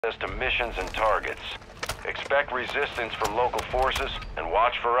As to missions and targets. Expect resistance from local forces and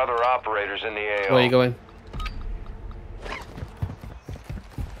watch for other operators in the AO. Where are you going?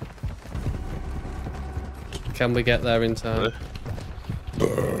 Can we get there in time?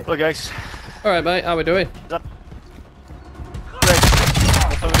 Hello guys. Alright mate, how we doing? What's up? Great.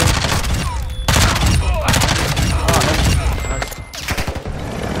 What are we doing? Nice.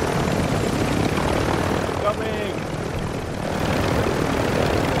 Coming!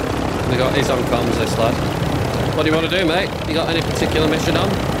 We got he's on comms, this lad. What do you want to do, mate? You got any particular mission on?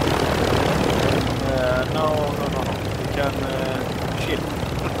 No. We can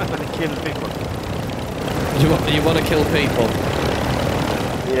kill people. You want to kill people?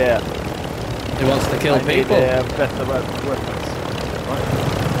 Yeah. He wants to kill people? Better weapons.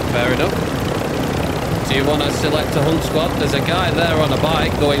 Fair enough. Do you want to select a hunt squad? There's a guy there on a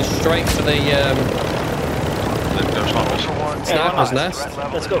bike going straight for the sniper's nest.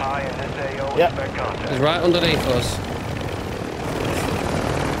 Let's go. Yeah. He's right underneath us.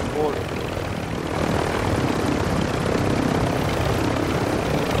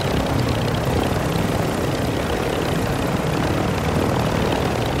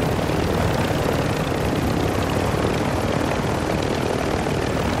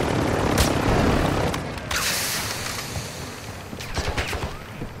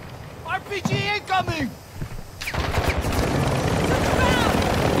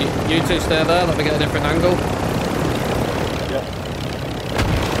 You two stay there, let me get a different angle. Yeah.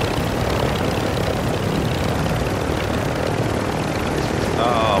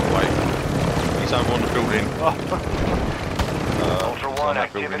 Oh, wait. He's over on the building. Ultra One,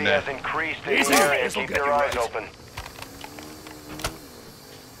 activity has increased in the area. Keep your eyes open.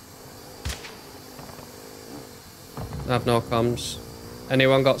 I have no comms.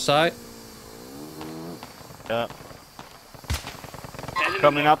 Anyone got sight? Yeah.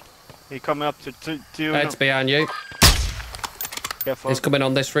 Coming up. He's coming up to you. Ed's behind you. Careful. He's coming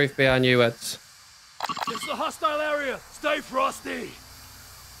on this roof behind you, Eds. It's a hostile area. Stay frosty.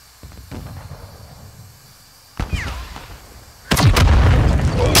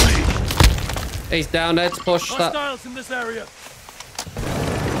 He's down, Ed's push that. Hostiles in this area.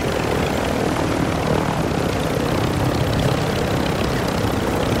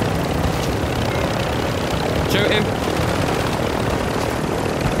 Shoot him.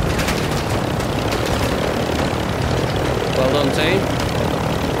 Well done, team.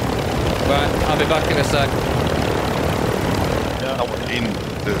 Right, I'll be back in a sec. Yeah. I went in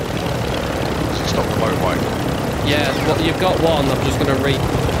the... Does it stop the motorway? Yeah, well, you've got one. I'm just going to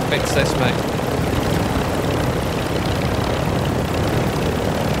re-fix this, mate.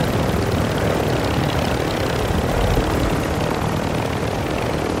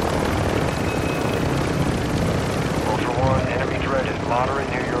 Ultra One, enemy threat is moderate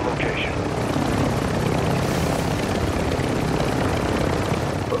near your location.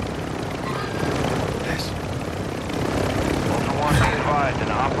 Ultra One, be advised,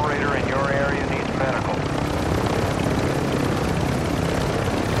 an operator in your area needs medical.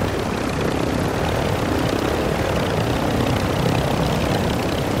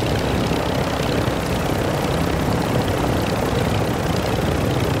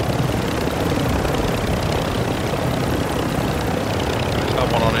 There's no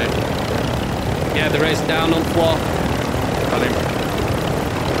one on here. Yeah, there is down on floor. Got him.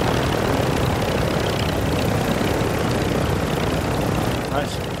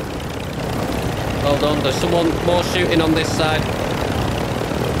 Nice. Well done. There's someone more shooting on this side.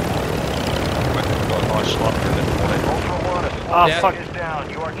 Got a nice sniper in there. Ultra One, a Ah, squad Yeah. fuck. is down.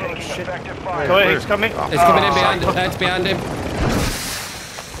 You are taking shit. effective fire. Go ahead, he's coming. He's coming in behind. Ed's behind him.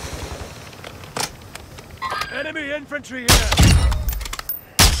 Enemy infantry here.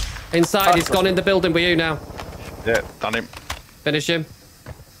 Inside. He's gone in the building with you now. Yeah, done him. Finish him.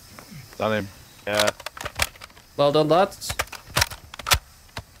 Done him. Yeah. Well done, lads.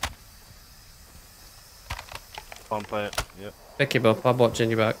 One player. Yeah. Pick him up. I'm watching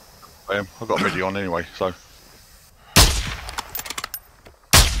you back. I've got a midi on anyway, so...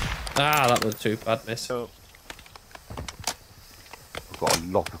 Ah, that was too bad, miss. So. I've got a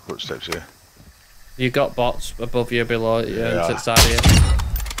lot of footsteps here. You got bots above you, below you, Yeah. and to the side of you.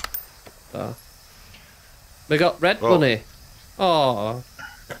 So. We got Red Well. Bunny. Oh.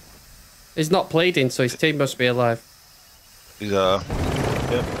 He's not bleeding, so his team must be alive. He's Yep.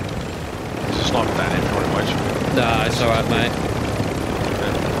 He's a sniper down here, probably much. Nah, it's alright, mate.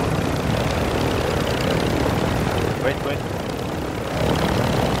 Wait.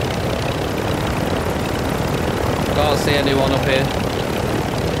 Can't see anyone up here.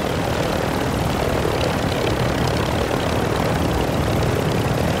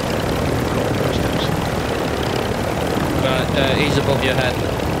 He's above your head.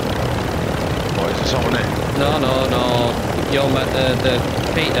 What, is there someone there? No. You're the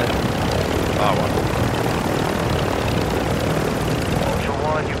Peter. Oh, right. Ultra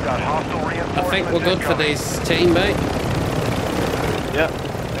One, you've got hostile I reinforcements. think we're good for incoming. this team, mate. Yeah.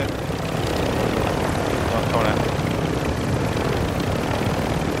 Oh, come on in.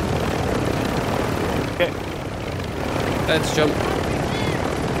 Okay. Let's jump.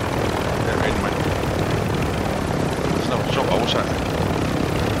 They're in, mate. There's no shot. What's that?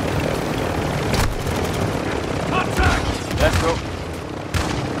 Contact! Let's go.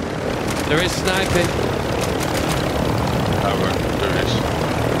 There is sniping. Oh, we're going to do this.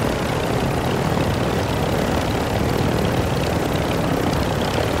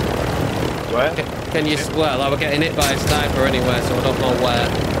 Where? Can you... Well, I was getting hit by a sniper anyway, so I don't know where.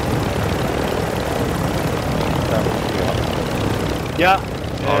 Yeah.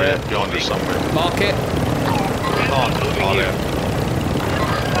 Oh, yeah, behind us somewhere. Mark it. Oh, there.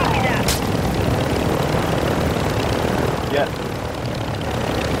 Yeah.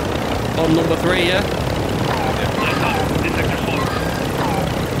 On number 3, yeah?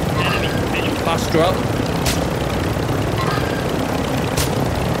 Fast drop.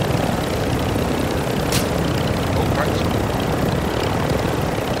 Oh, cracks.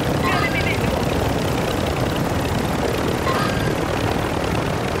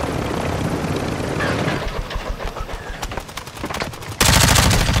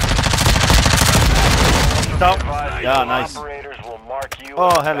 Down. Advise Yeah, your nice. Operators will mark you Oh,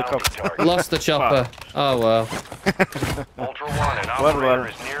 as a helicopter. bounty target. Lost the chopper. Oh, well. Ultra One, an Well, operator well.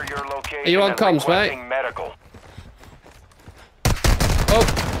 is near your location. Are you on and comms, mate? requesting medical. Oh,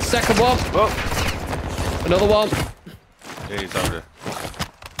 second one. Oh, Another one. Yeah, he's over there.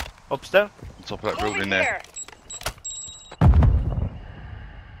 upstairs. On top of that building there.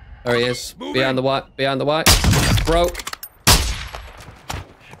 There he is. Behind the white. Behind the white. Broke.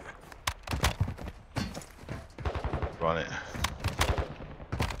 Run it.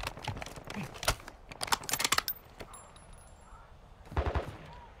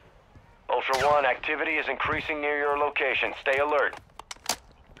 Ultra One, activity is increasing near your location. Stay alert.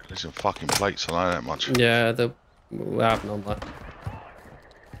 There's some fucking plates, I know that much. Yeah, we have none left.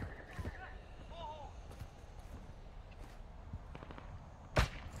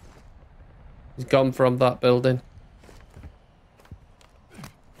 He's gone from that building.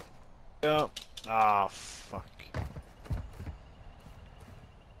 Yeah. Ah, fuck.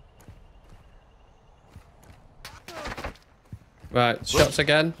 Right, shots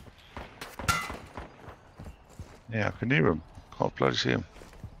again. Yeah, I can hear him. Can't bloody see him.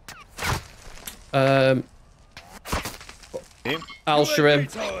 I'll shrim.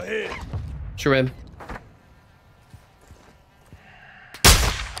 Tower here. Shrim.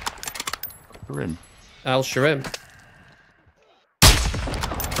 For him. I'll shrim.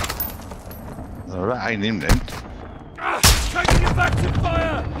 No, that ain't him then. Taking effective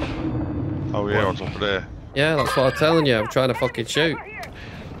fire! Oh yeah, on top of there. Yeah, that's what I'm telling you. I'm trying to fucking shoot.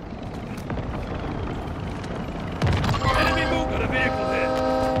 Enemy movement, got a vehicle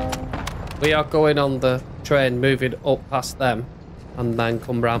here. We are going on the train, moving up past them, and then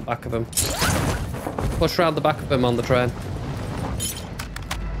come round back of them. Push round the back of them on the train.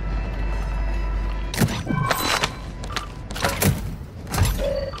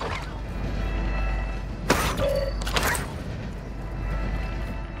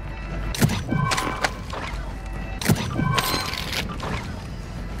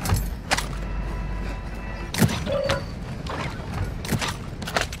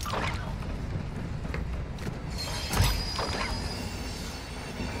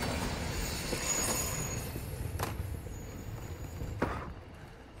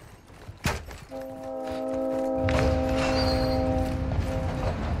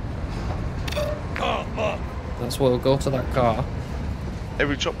 That's where we'll go to that car.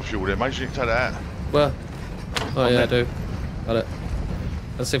 Every chopper fuel there, make sure you can take that out. Where? Oh yeah, I do. Got it.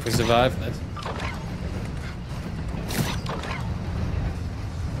 Let's see if we survive this.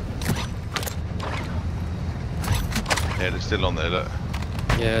 Yeah, they're still on there, look.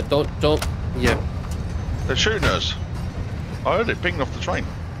 Yeah, don't. Yeah. They're shooting us. I heard it pinging off the train.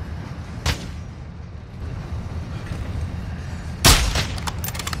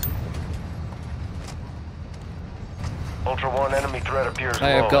 Ultra One, enemy threat appears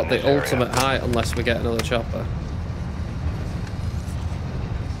I low have got in the this area. ultimate height unless we get another chopper.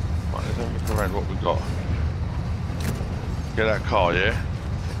 Right, let's have a look around what we've got. Get that car, yeah?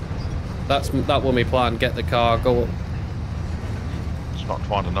 That was my plan. Get the car, go up. Just not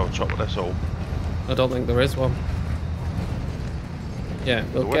find another chopper, that's all. I don't think there is one. Yeah,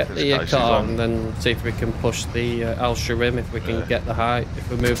 we'll The get weapons the case is car on. and then see if we can push the Al Sharim, if we can get the height, if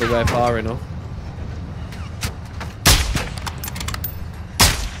we move away far enough.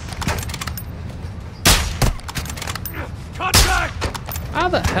 Contact! How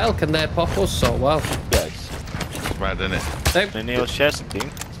the hell can they pop us so well? Guys. It's mad, isn't it? Hey, Den är hos Kerstin.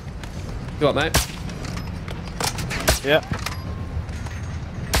 you what, mate? Ja.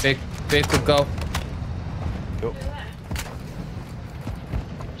 Big vehicle go. Jo.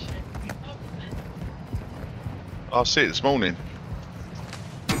 I see it this morning.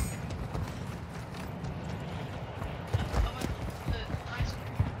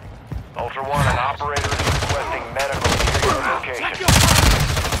 Ultra One, an operator is requesting medical near your location.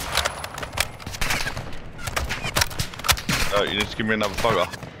 You need to give me another photo.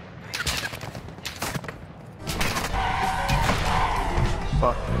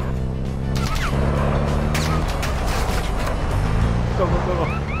 Fuck. Go, go, go, go.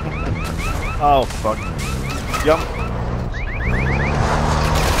 Oh, fuck. Jump.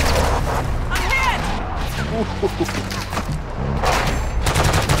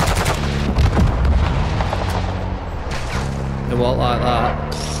 It won't like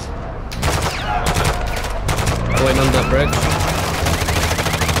that. Going under the bridge.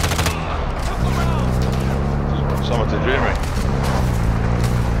 Someone to hear me.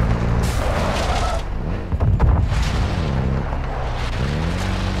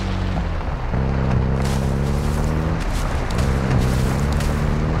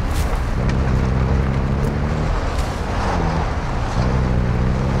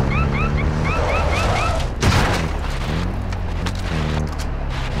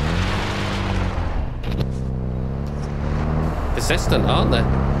 Persistent, aren't they?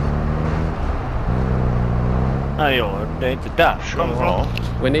 Nej, det är inte där. Sure are.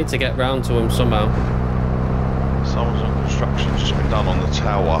 We need to get round to them somehow. Someone's on construction just been done on the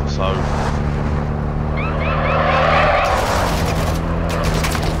tower, so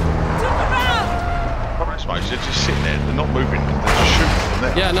problem is, mate, they're just sitting there, they're not moving, they're just shooting from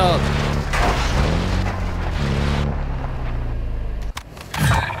there. Yeah, no.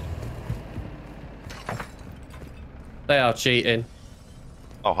 They are cheating.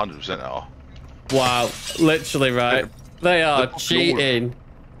 Oh, 100% they are. Wow, literally right. They are Look, cheating.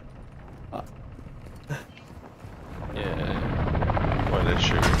 Yeah. Where they're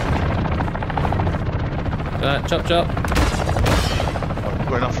shooting. Right, chop chop. I've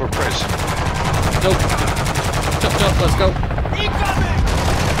got enough for a press. Nope. Chop chop, let's go. Incoming!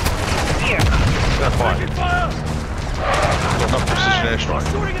 They're fine. Taking fire! Got enough precision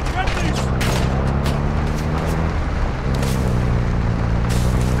airstrike. Shooting at friendlies!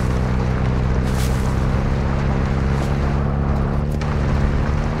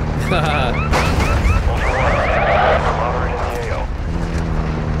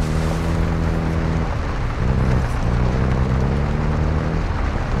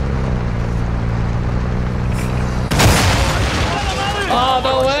 Oh,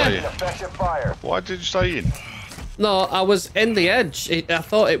 no way. Effective fire. Why did you stay in? No, I was in the edge. I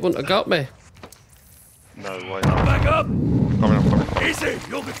thought it wouldn't have got me. No way. Back up! Coming. Easy,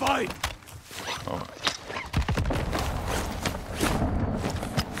 you'll be fine. Alright.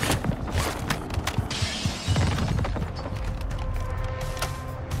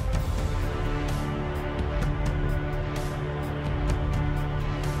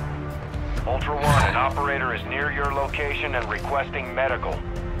 Ultra One, an operator is near your location and requesting medical.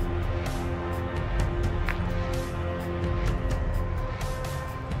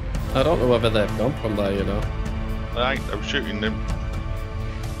 I don't know whether they've gone from there, you know. They were shooting them.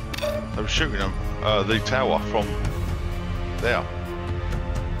 They were shooting them, the tower from there.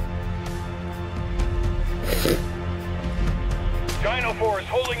 Dino 4 is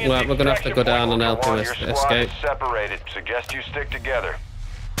holding in Right, the we're gonna have to go extraction down and point. help him Your squad escape. is separated. Suggest you stick together.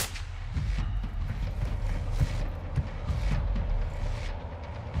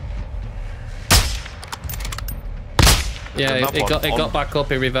 Yeah, Another he one got on- back up,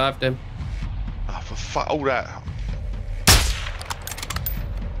 he revived him. Ah, for fuck all that.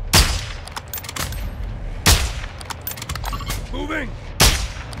 Moving!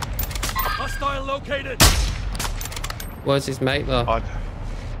 Hostile located! Where's his mate though?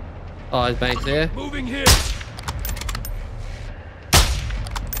 Oh, his mate's here. Moving here!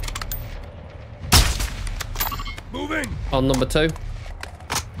 Moving! On number 2.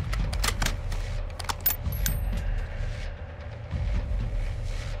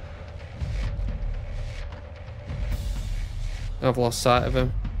 I've lost sight of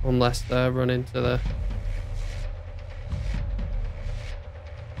him, unless they're running to the...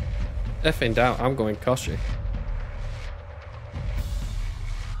 If in doubt, I'm going Koshi.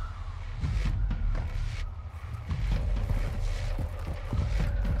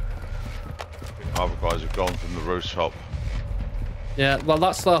 other guys have gone from the rooftop. Yeah, well,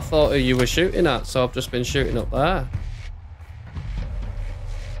 that's what I thought you were shooting at, so I've just been shooting up there.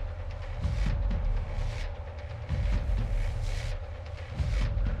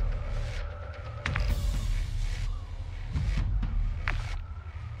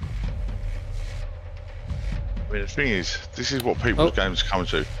 I mean, the thing is, this is what people's games come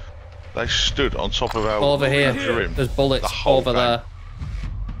to. They stood on top of our... Over here, rim there's bullets the whole over game. there.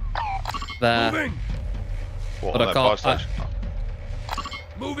 There. Moving. What, But on I that fire can't- station?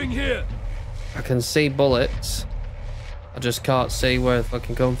 Moving here. I can see bullets. I just can't see where they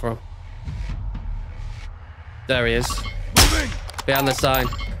fucking come from. There he is. Moving. Behind the sign.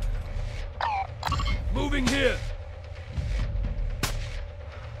 Moving here.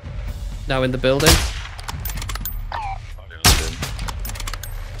 Now in the building.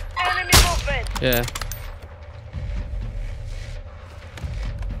 Enemy movement. Yeah.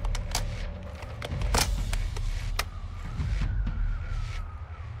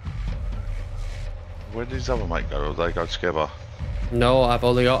 Where did his other mate go? Or they go together? No, I've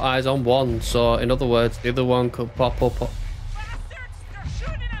only got eyes on one, so in other words, the other one could pop up.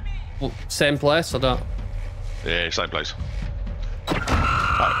 Well, same place, I don't. Yeah, same place.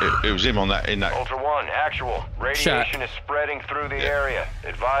 It was him on that, in that... Ultra One, actual. Radiation is spreading through the area.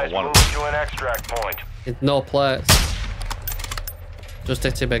 Advise One. move to an extract point. It's no place. Just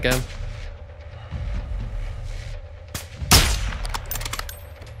hit him again.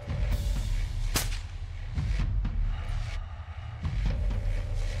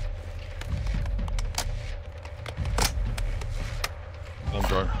 Long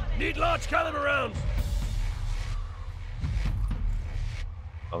drone. Need large caliber rounds.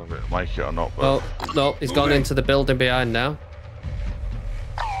 I don't know if it'll make it or not, but... Oh, no, he's gone into the building behind now.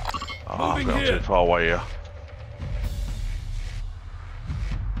 Oh, moving I'm here. too far away here.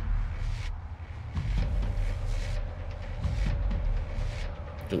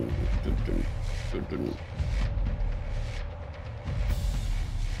 Dun, dun, dun, dun, dun.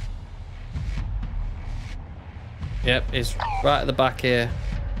 Yep, he's right at the back here.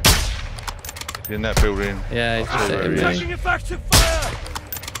 In that building. Yeah, he's just hitting me. Taking effective fire.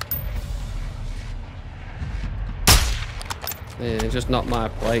 Yeah, he just knocked my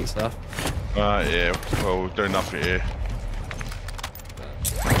plates off. Yeah, well, we're doing nothing here.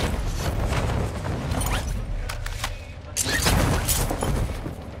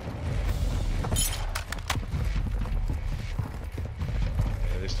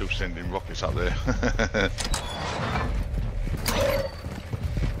 Yeah, they're still sending rockets up there.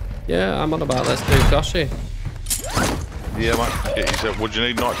 Yeah, I'm on about let's do Goshi. Yeah, mate. Get yourself. What do you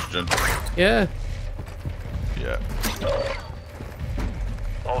need? Nitrogen? Yeah. Yeah.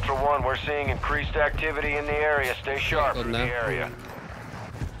 Ultra One, we're seeing increased activity in the area. Stay sharp Good through the now. area.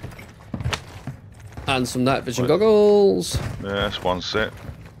 And some night vision goggles. Yeah, that's one set.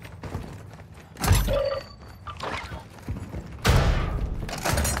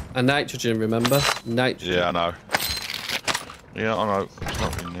 And nitrogen, remember? Nitrogen. Yeah, I know. Yeah, I know. There's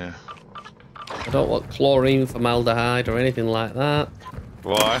nothing there. I don't want chlorine, formaldehyde, or anything like that.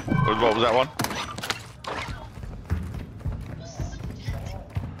 Why? What was that one?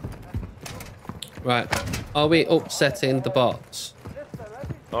 Right. Are we upsetting the bots?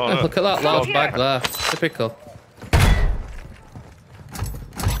 Oh, Yeah, no. look at that large bag there. Typical.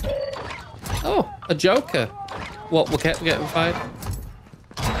 Oh, a joker. What, we kept getting fired?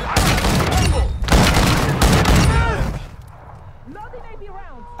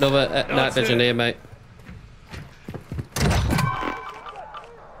 Another night vision here, mate.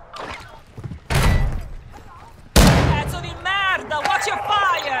 Pezzo di merda! Watch your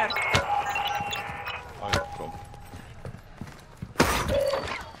fire! Oh, come.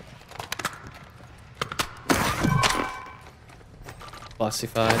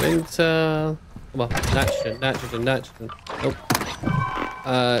 Classified intel. Come on, nitrogen. Nope.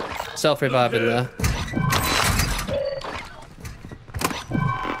 Self-reviving there.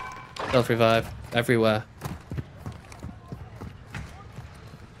 Self-revive everywhere.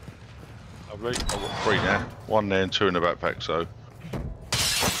 I've got 3 now. 1 there and 2 in the backpack, so.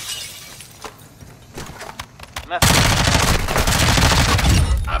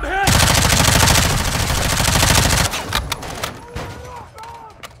 I'm hit.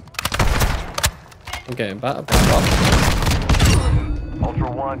 I'm getting battered by bots.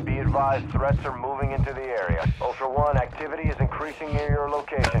 Ultra One, be advised, threats are moving into the area. Ultra One, activity is increasing near your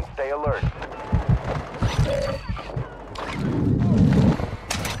location. Stay alert.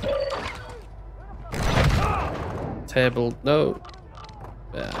 Table, no.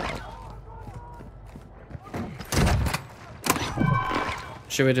 Yeah.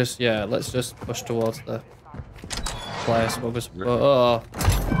 Should we just, yeah, let's just push towards the place where we're... Oh,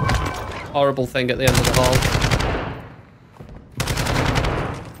 horrible thing at the end of the hall.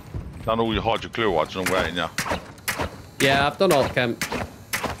 Done all your hydrochlorides and all that, yeah. Yeah, I've done all camp.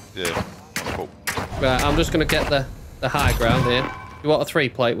 Yeah, cool. Right, I'm just going to get the high ground here. You want a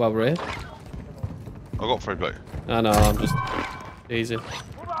 3-plate while we're here? I got 3 plate. I know, I'm just... Easy.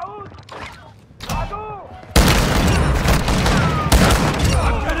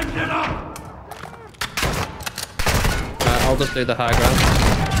 Right, I'll just do the high ground.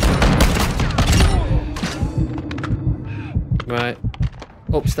 Right.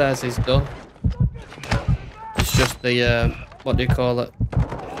 Upstairs is done. It's just the, what do you call it?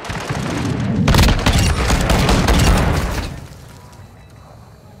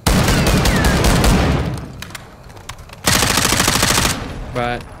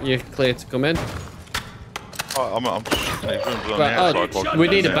 Right, you're clear to come in. I'm just these rooms on Right, the outside. we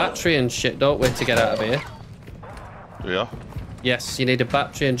need a battery and shit, don't we, to get out of here? Yeah. Yes, you need a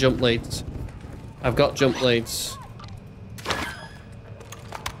battery and jump leads. I've got jump leads.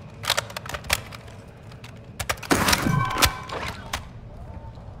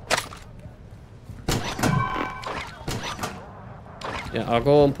 Yeah, I'll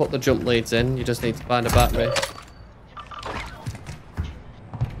go and put the jump leads in. You just need to find a battery.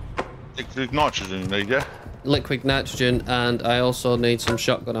 Liquid nitrogen you need, yeah? Liquid nitrogen, and I also need some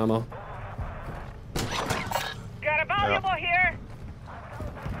shotgun ammo. Got a valuable here.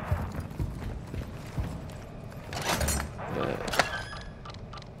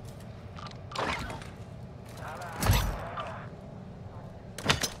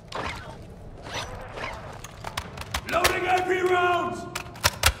 Loading AP rounds!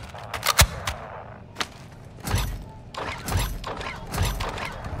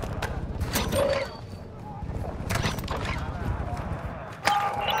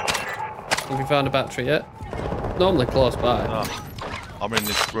 Have you found a battery yet? Normally close by. No. I'm in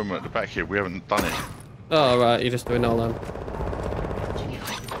this room at the back here. We haven't done it. Oh, right, you're just doing all them.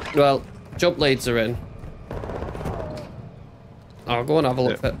 Well, jump leads are in. I'll go and have a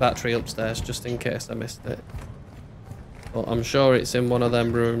look at battery upstairs just in case I missed it. But I'm sure it's in one of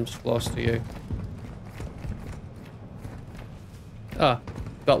them rooms close to you. Ah,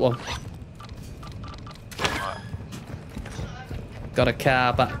 got one. Got a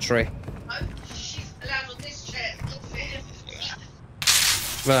car battery.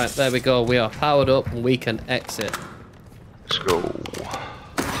 Right, there we go. We are powered up and we can exit. Let's go.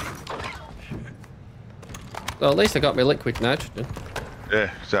 Well, at least I got my liquid nitrogen.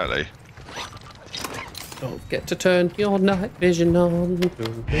 Yeah, exactly. Don't forget to turn your night vision on.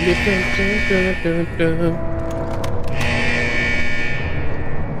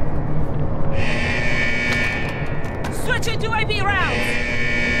 Switching to AB rounds.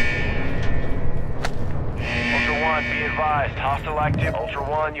 Ultra One, be advised. Hostile active. Ultra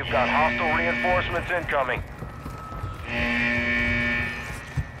One, you've got hostile reinforcements incoming.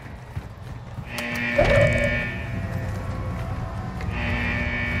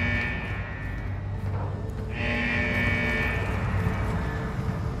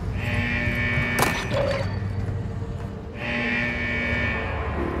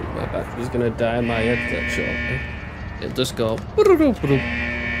 My battery's gonna die in my headset shortly. It'll just go. Oh, here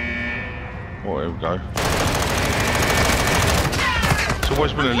we go. It's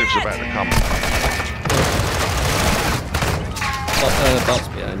always when it lives about to come. Bots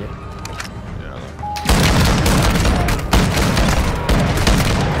behind you. Yeah,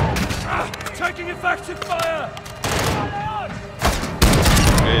 Taking effective fire!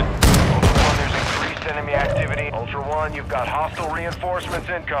 good. Ultra One, there's increased enemy activity. Ultra One, you've got hostile reinforcements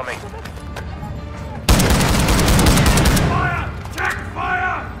incoming. Fire! Take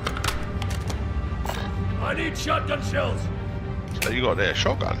fire! I need shotgun shells. So you got there a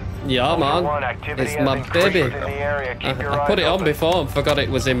shotgun. Yeah, Ultra man. One, activity It's has my increased baby. in the area. Keep your I put eyes it on open. before and forgot it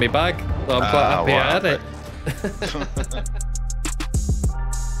was in my bag. So I'm quite happy I had right, it.